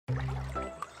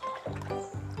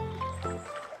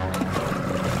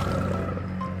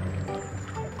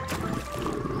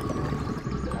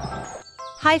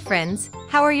Hi friends,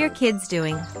 how are your kids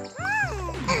doing?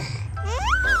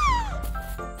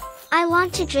 I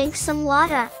want to drink some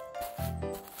water.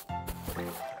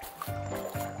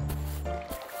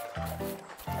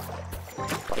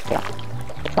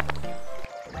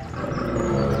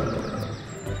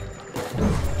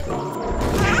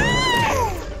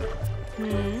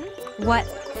 What?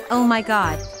 Oh my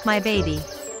god, my baby.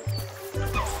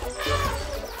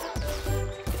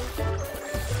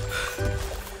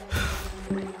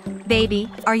 Baby,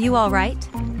 are you all right?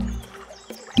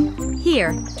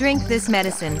 Here, drink this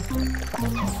medicine.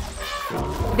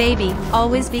 Baby,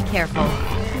 always be careful.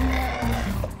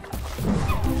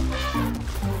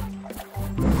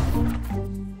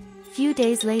 Few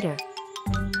days later.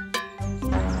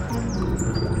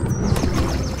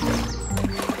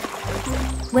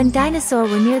 When Dinosaur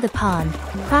were near the pond,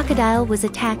 Crocodile was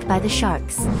attacked by the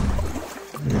sharks.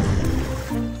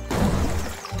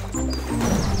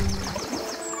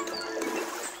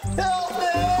 Help me!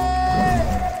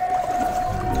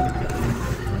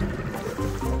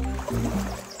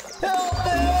 Help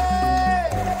me!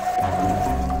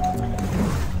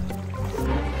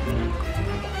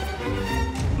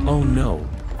 Oh no,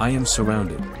 I am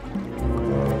surrounded.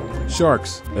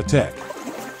 Sharks, attack.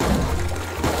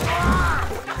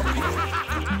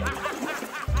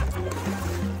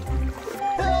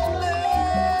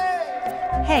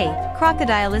 Hey,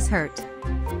 Crocodile is hurt.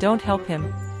 Don't help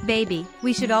him. Baby,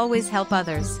 we should always help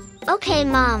others. Okay,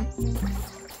 Mom.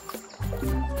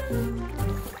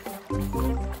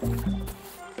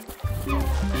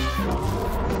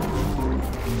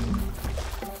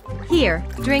 Here,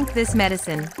 drink this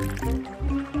medicine.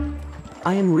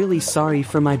 I am really sorry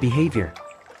for my behavior.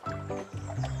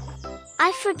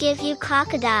 I forgive you,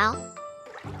 Crocodile.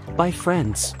 Bye,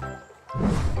 friends.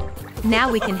 Now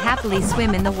we can happily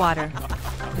swim in the water.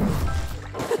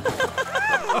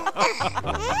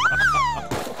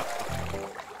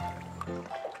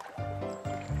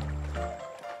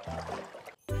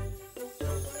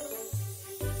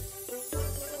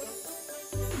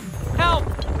 Help!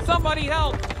 Somebody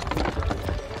help!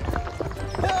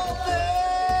 Help me!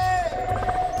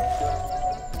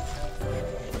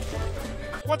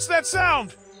 What's that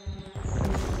sound?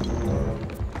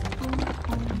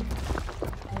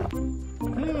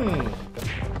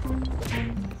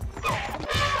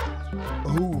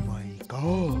 Oh my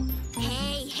god.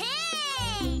 Hey,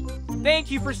 hey!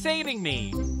 Thank you for saving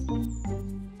me.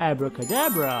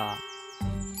 Abracadabra.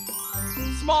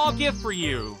 Small gift for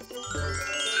you.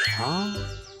 Huh?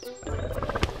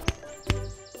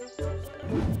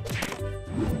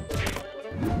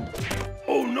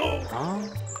 Oh no! Huh?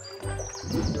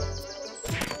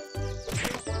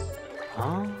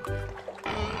 Huh?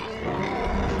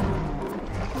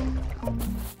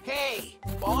 Hey,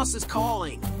 boss is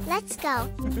calling. Let's go.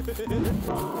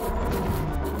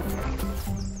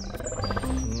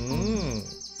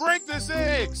 Break this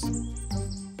eggs!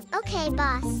 Okay,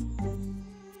 boss.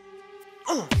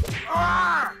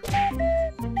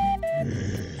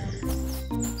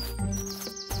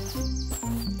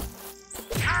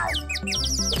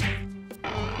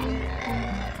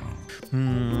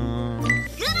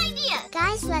 Good idea!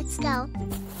 Guys, let's go.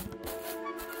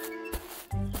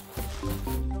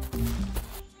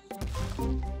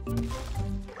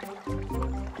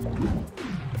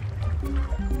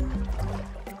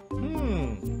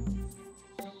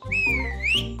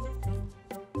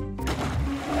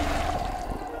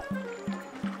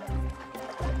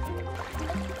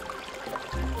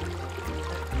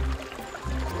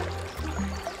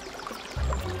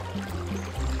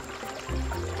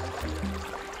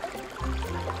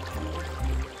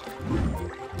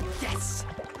 Yes!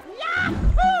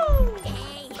 Yahoo!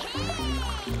 Hey, hey!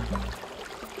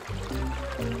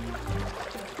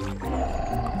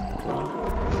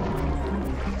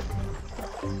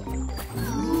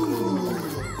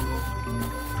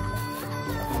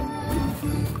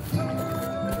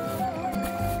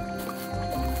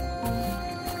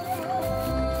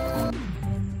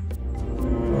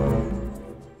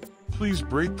 Please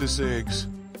break this eggs.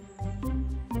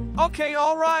 Okay,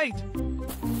 all right.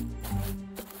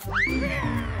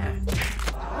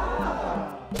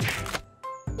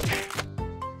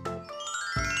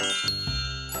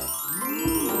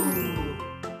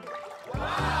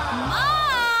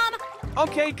 Mom!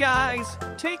 Okay, guys,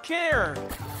 take care.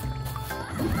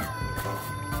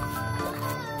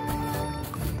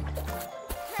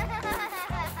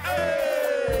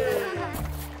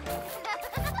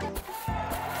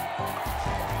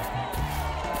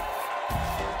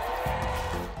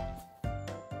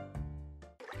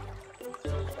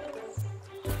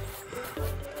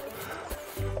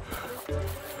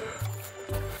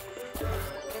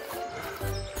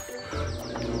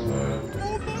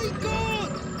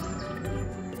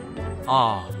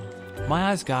 Aw,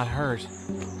 my eyes got hurt.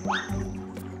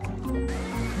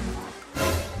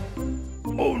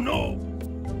 Oh no!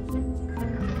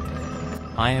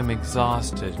 I am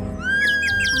exhausted.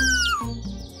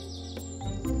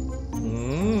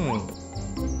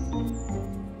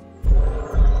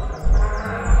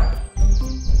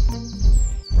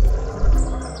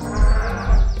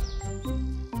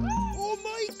 Oh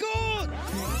my god!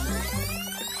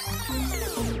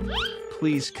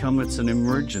 Please come, it's an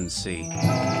emergency.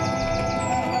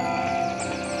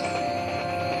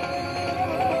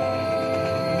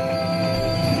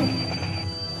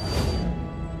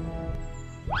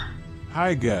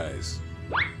 Hi, guys.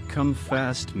 Come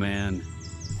fast, man.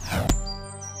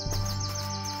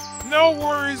 No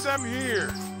worries, I'm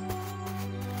here.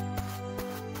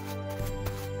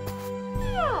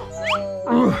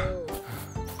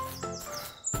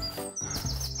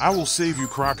 I will save you,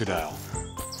 Crocodile.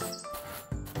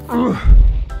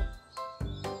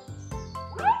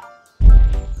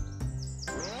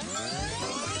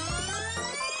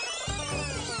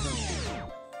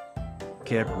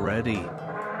 Get ready.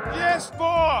 Yes,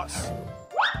 boss!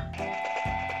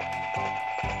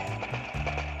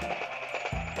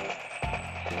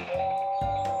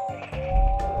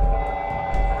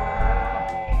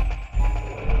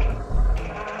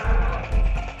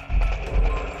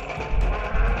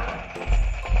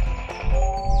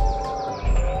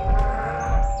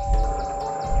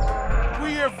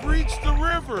 We have reached the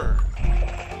river.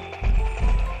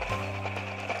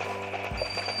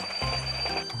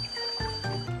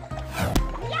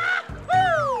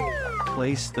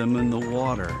 Place them in the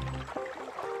water.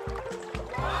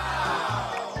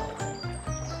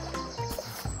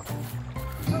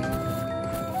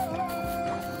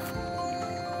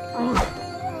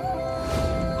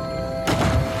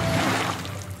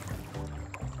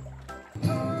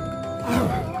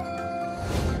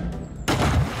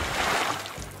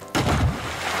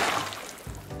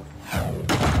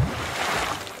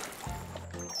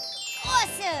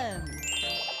 Awesome!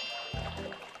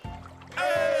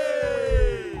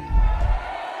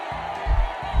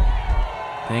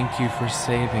 Thank you for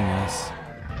saving us.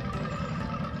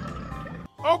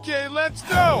 Okay, let's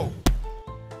go!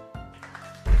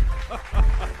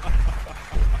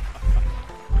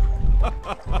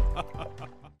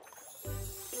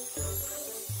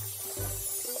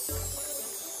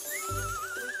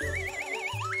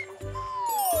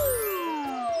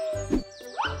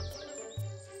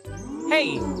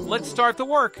 Hey, let's start the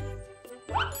work.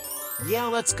 Yeah,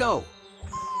 let's go.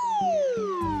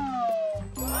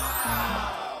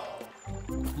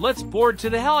 Let's board to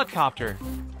the helicopter.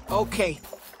 Okay.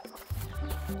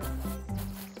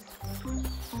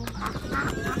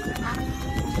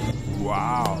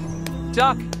 Wow.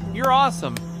 Duck, you're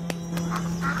awesome.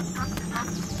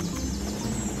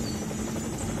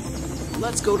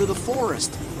 Let's go to the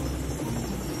forest.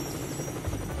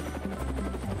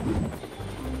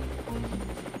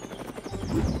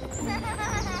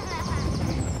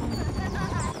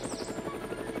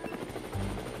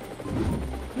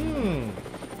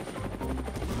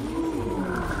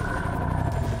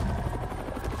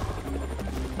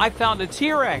 I found a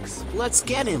T-Rex. Let's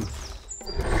get him.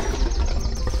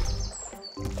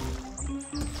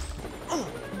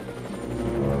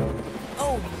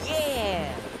 Oh,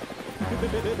 yeah!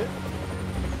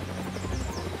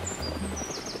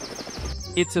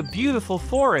 It's a beautiful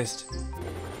forest.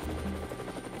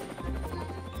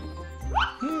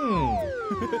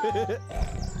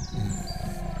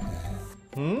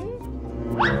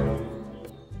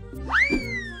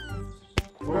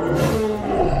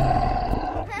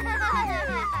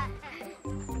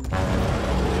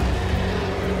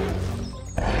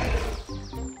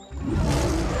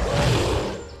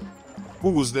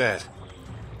 What was that?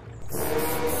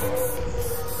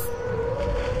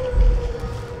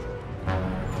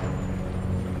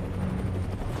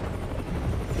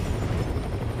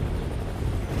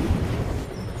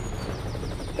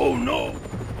 Oh no!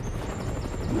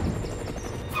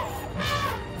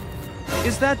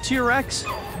 Is that T-Rex?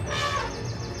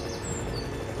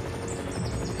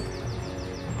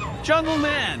 Jungle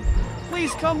Man,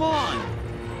 please come on.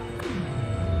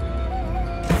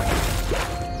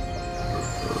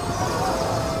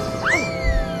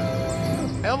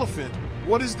 Elephant,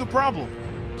 what is the problem?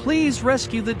 Please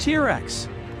rescue the T-Rex.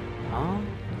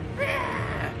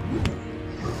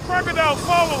 Crocodile,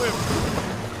 follow him!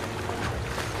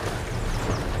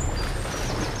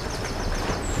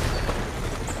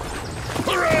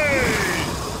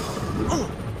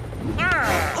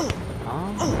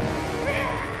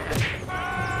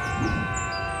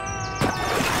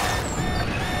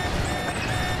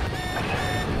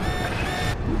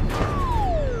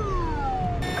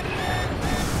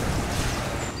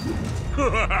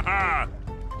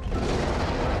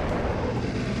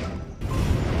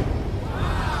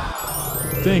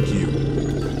 Thank you.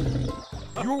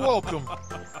 You're welcome.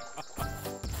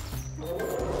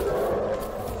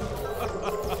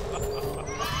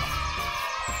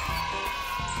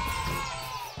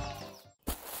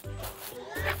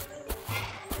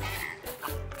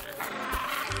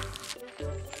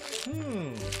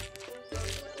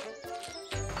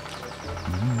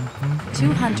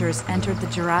 Two hunters entered the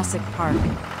Jurassic Park.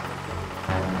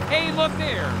 Hey, look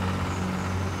there!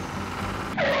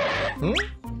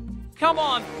 Come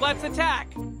on, let's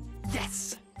attack!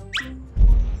 Yes!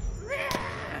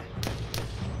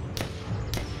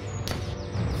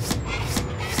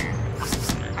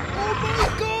 Oh my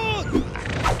god!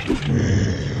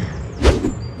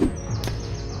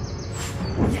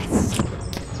 Yes!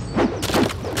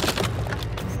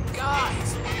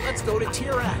 Guys, let's go to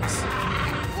T-Rex.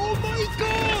 Oh my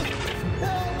god!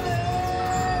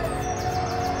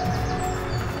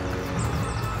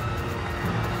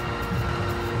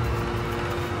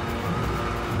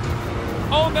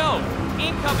 Oh no!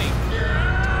 Incoming!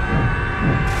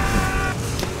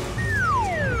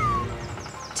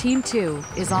 Team 2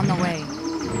 is on the way.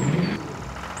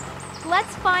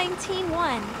 Let's find Team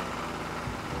 1.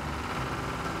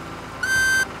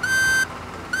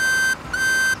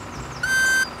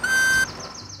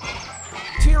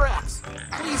 T-Rex,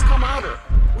 please come out here.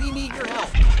 We need your help.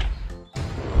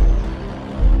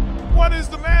 What is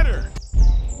the matter?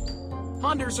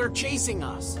 Hunters are chasing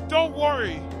us. Don't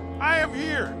worry. I am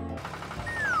here.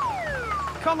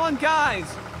 Come on, guys,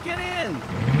 get in.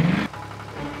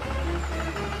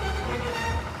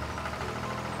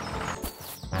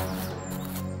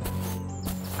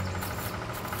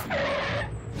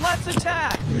 Let's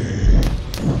attack!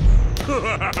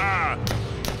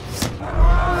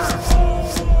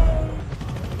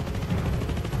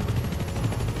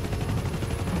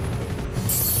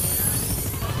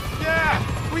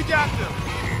 Yeah, we got them.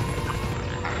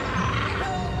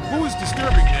 Who is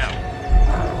disturbing now?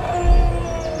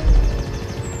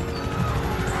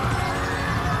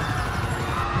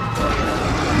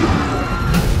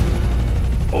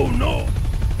 Oh no!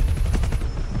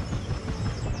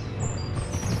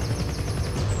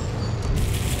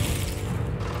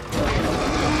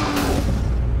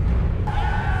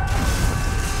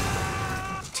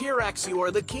 T-Rex, you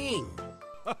are the king.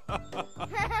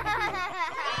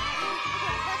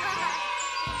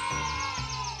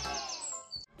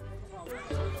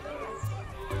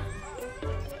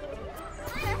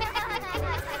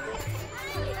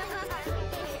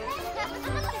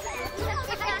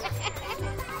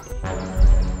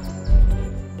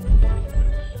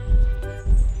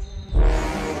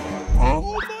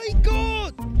 Oh my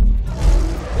god!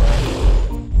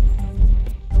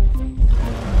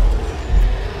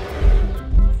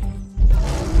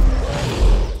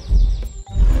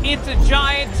 It's a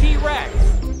giant T-Rex!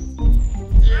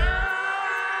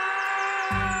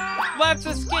 Let's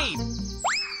escape!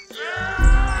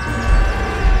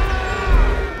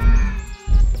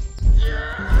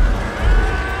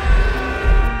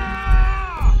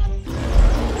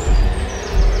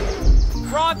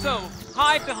 Pronto,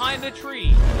 hide behind the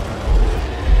tree.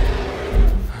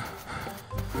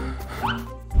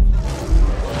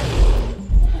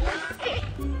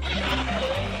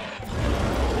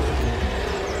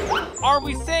 Are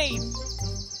we safe?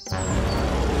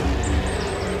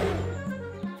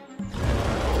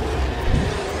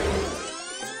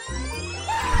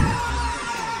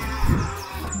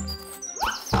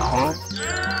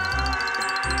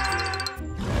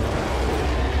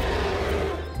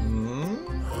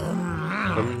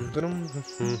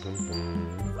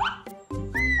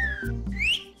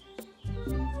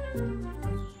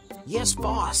 Yes,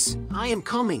 boss. I am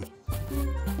coming.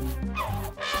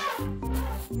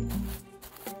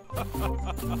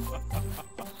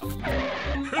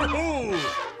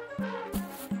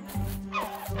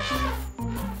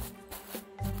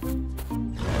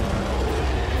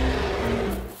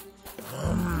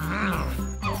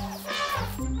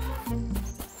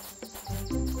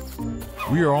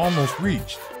 We are almost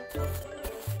reached.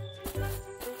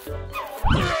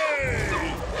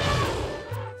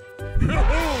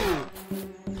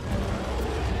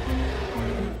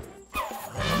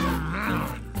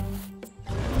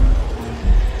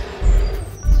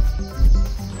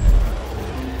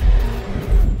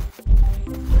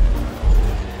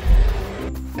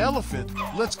 Elephant,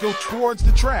 let's go towards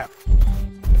the trap.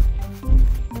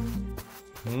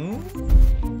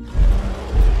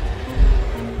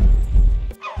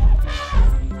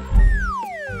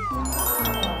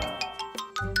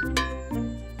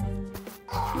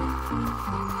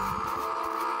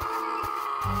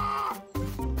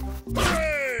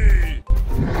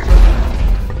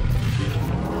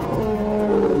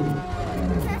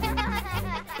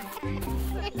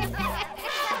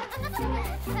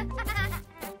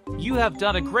 You have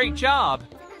done a great job.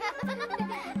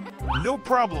 No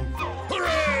problem.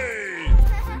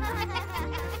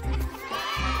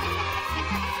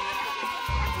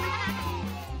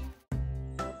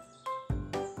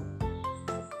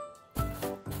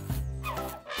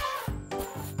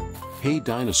 Hey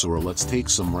Dinosaur, let's take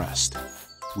some rest.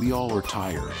 We all are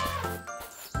tired.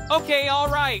 Okay, all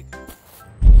right.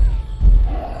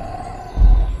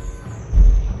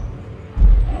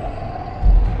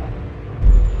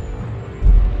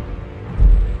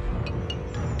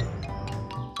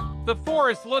 The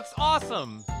forest looks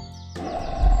awesome.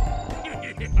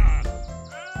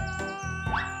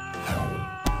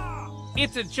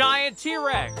 It's a giant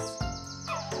T-Rex.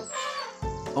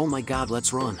 Oh my god,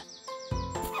 let's run.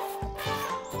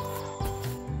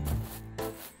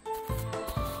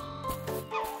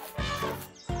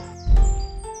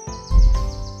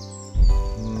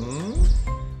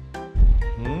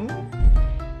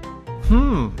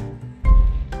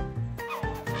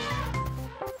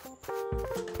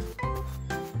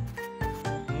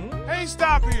 Hey,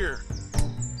 stop here!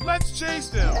 Let's chase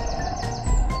them!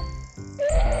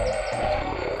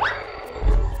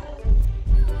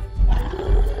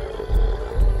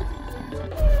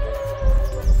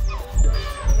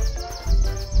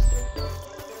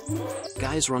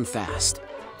 Guys, run fast.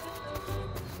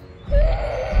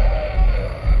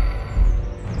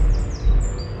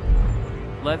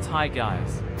 Let's hide,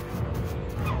 guys.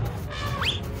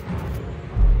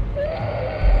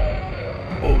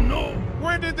 Oh no!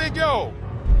 Where did they go?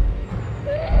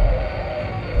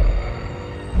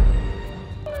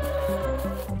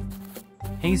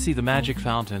 Hey, see the magic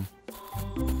fountain.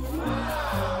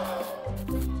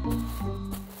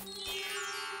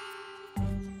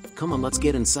 Come on, let's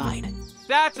get inside.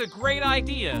 That's a great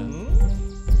idea.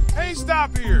 Hey,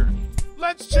 stop here!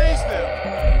 Let's chase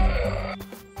them!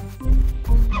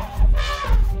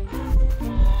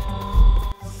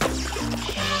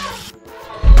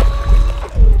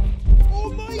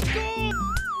 Oh my god!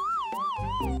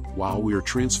 Wow, we are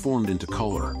transformed into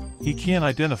color. He can't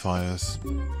identify us.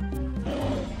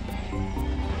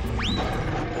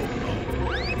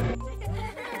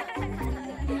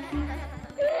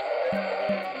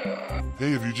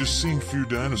 Hey, have you just seen few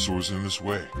dinosaurs in this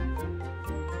way?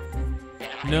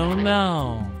 No,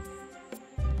 no.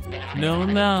 No,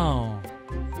 no.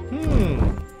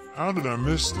 How did I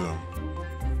miss them?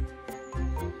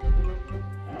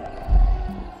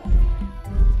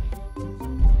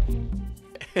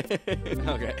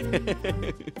 Okay.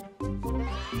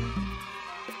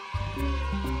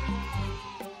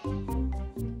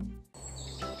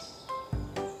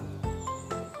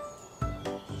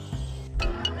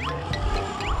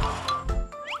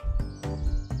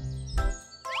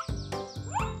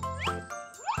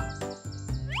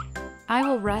 I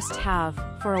will rest have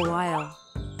for a while.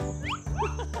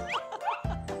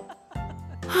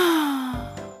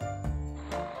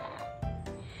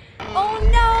 Oh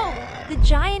no! The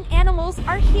giant animals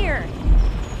are here!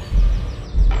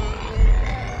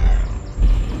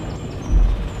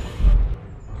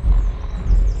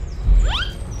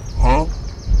 Huh?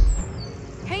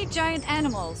 Hey, giant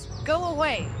animals, go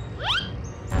away.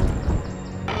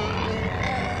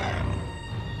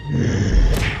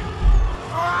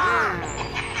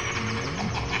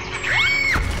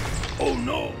 Oh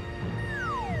no!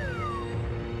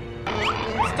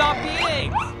 Stop the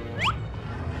eggs!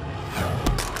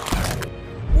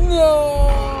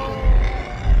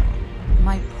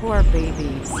 My poor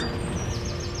babies.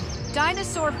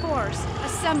 Dinosaur force,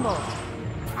 assemble.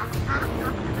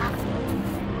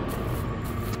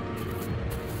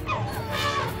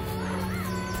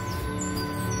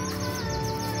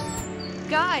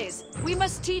 Guys, we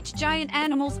must teach giant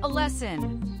animals a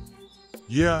lesson.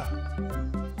 Yeah,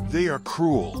 they are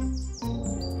cruel.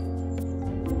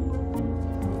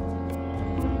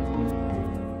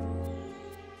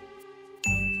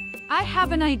 I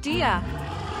have an idea.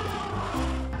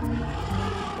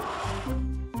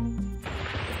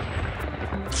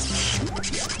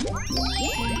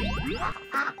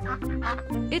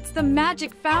 It's the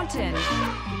magic fountain.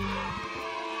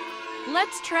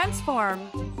 Let's transform.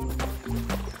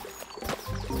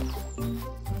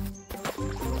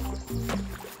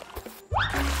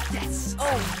 Yes!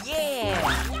 Oh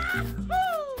yeah!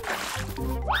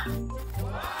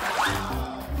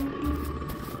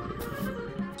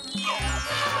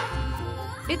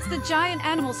 It's the giant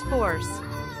animal's force.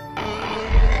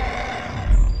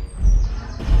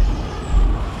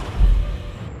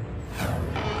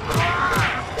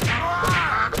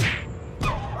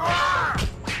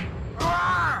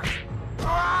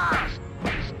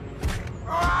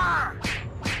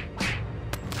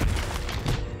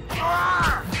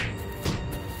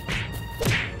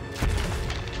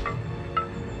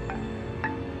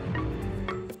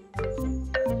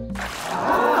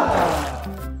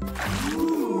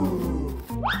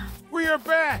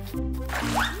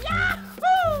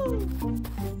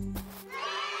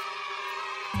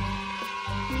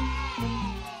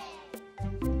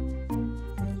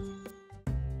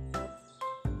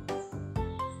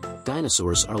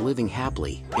 dinosaurs are living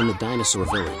happily in the dinosaur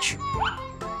village.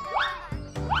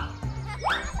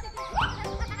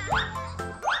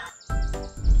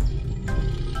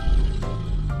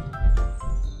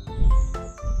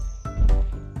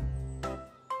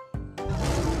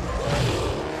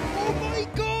 Oh my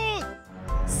god!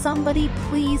 Somebody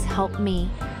please help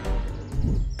me.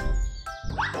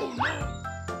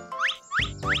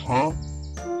 Huh?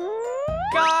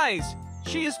 Guys,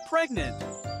 she is pregnant.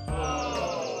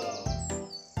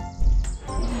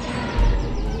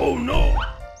 Oh no!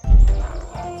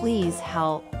 Please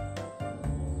help.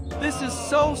 This is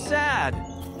so sad.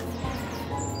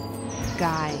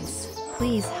 Guys,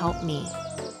 please help me.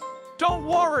 Don't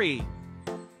worry.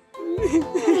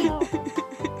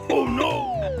 Oh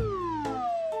no!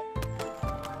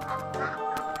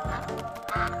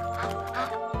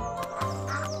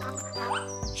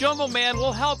 Jungle Man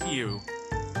will help you.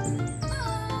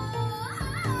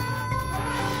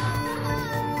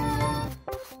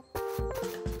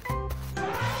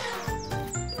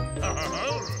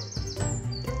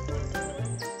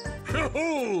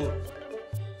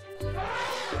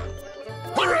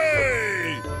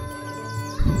 Hooray!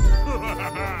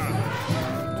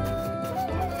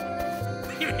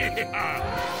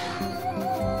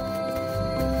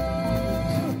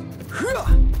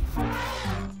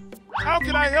 How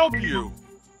can I help you?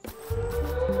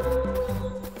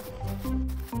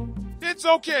 It's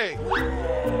okay.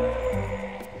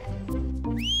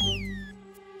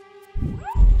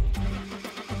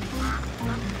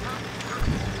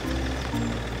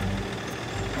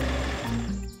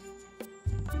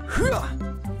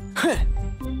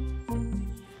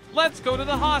 Let's go to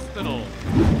the hospital.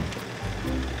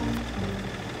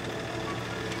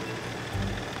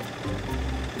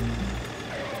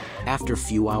 After a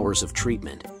few hours of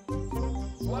treatment,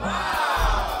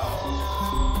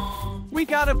 We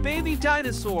got a baby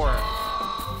dinosaur.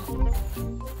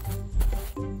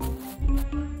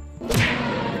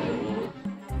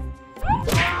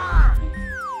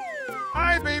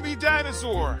 Hi, baby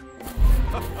dinosaur.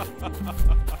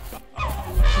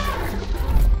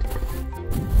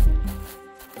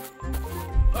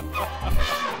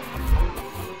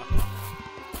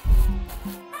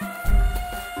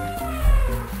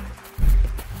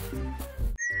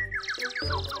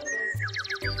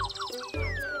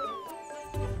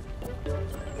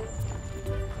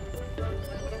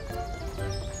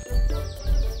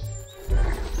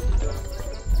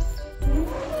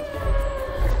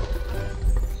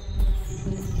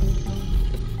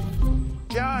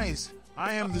 Guys,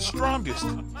 I am the strongest.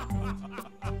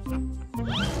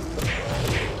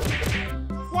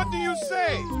 What do you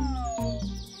say?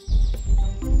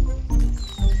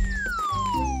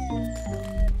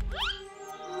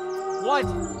 What?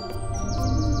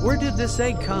 Where did this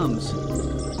egg comes?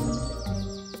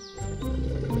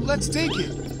 Let's take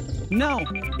it. No,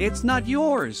 it's not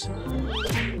yours.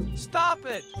 Stop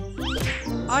it.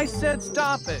 I said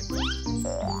stop it.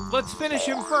 Let's finish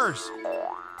him first.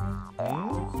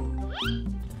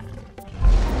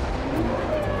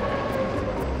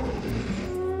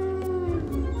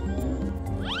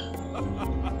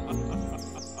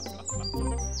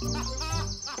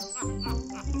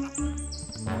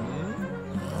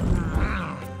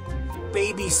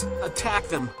 babies, attack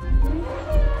them.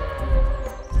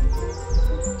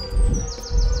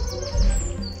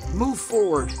 Move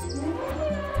forward.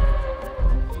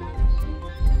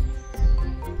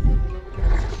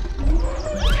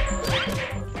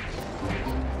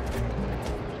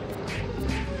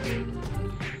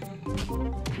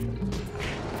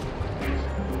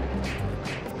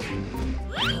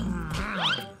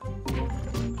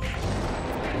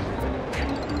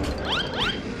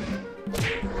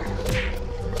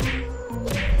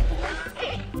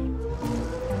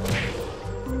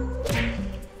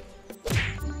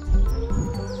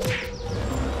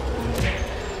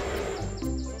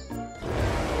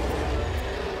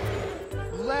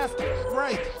 Left,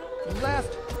 right,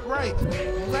 left, right,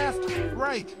 left,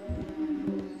 right.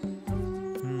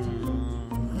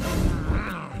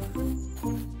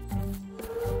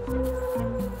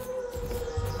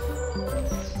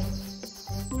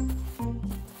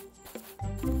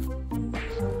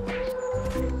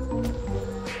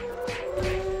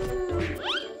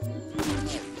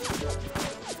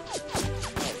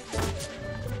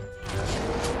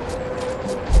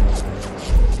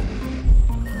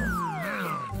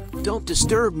 Don't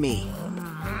disturb me.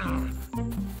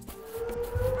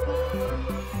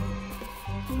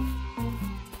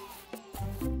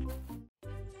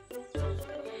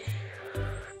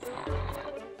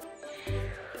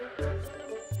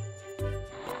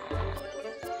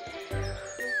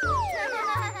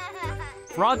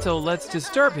 Pronto, let's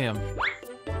disturb him.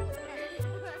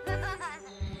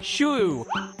 Shoo!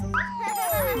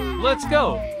 Let's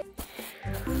go!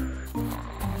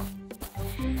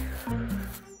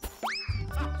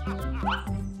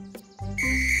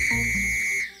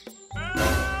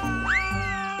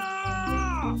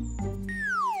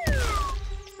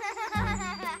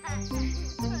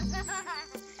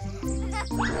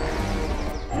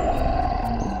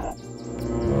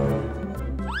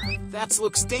 That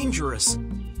looks dangerous.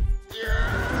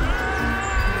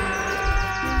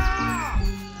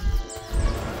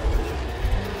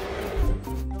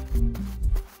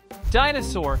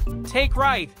 Dinosaur, take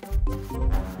right.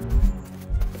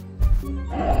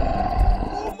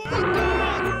 Oh my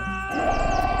God!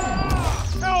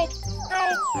 Help!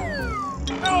 Help!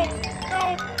 Help!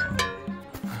 Help!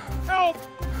 Help!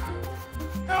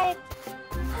 Help!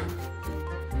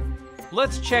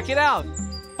 Let's check it out.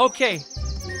 Okay.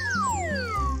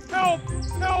 Help!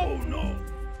 Help! No!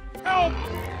 Help!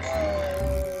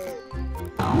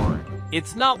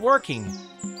 It's not working.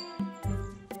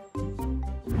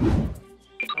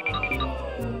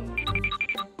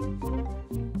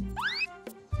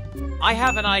 I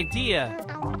have an idea.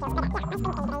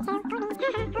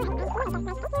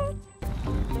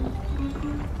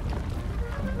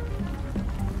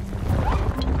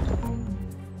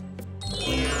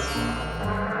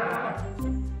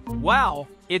 Wow,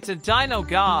 it's a dino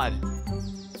god.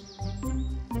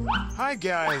 Hi,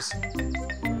 guys.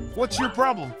 What's your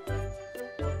problem?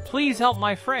 Please help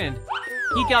my friend.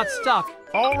 He got stuck.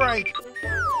 All right.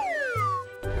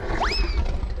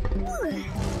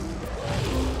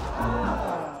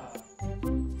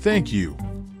 Thank you.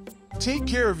 Take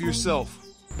care of yourself.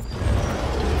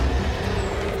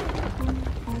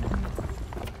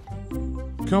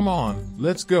 Come on,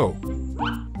 let's go.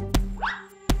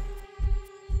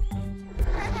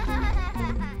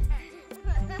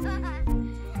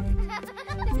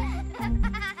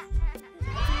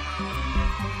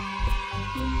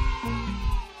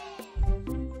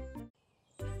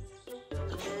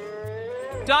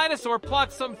 Dinosaur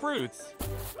plucked some fruits.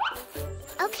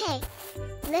 Okay,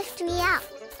 lift me up.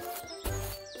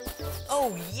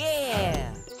 Oh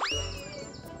yeah!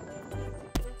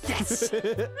 Yes!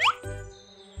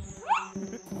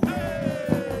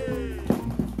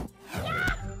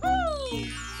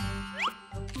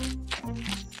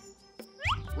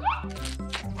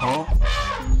 Huh?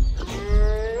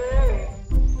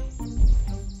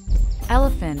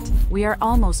 Elephant, we are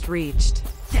almost reached.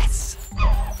 Yes!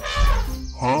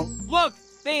 Huh? Look,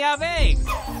 they have eggs.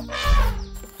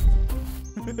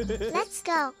 Let's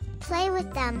go, play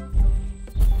with them.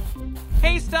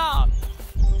 Hey, stop!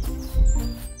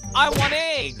 I want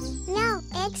eggs. No,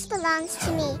 eggs belongs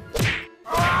to me.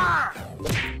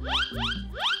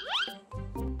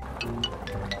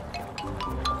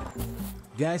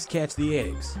 Guys, catch the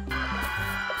eggs.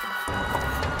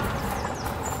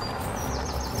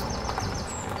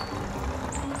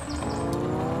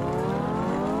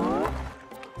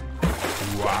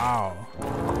 Wow.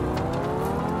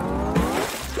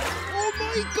 Oh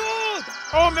my God!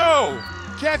 Oh no!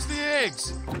 Catch the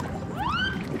eggs!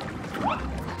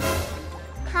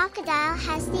 Crocodile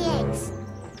has the eggs.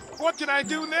 What can I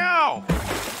do now?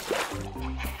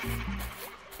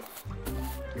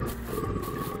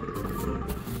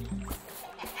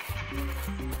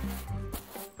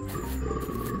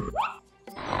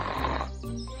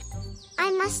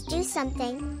 I must do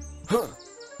something.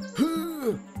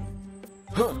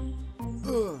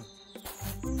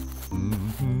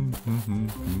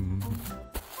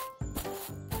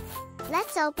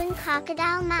 Let's open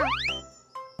crocodile mouth.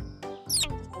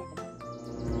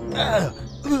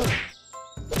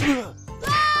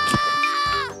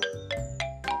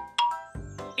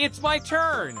 It's my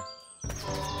turn.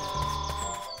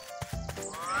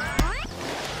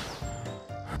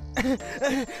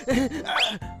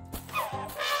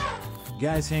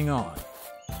 Guys, hang on.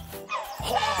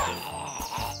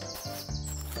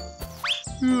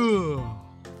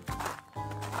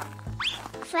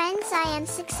 Friends, I am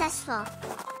successful.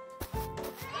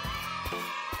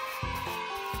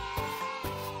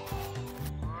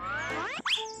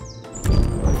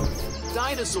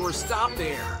 Dinosaur, stop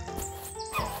there.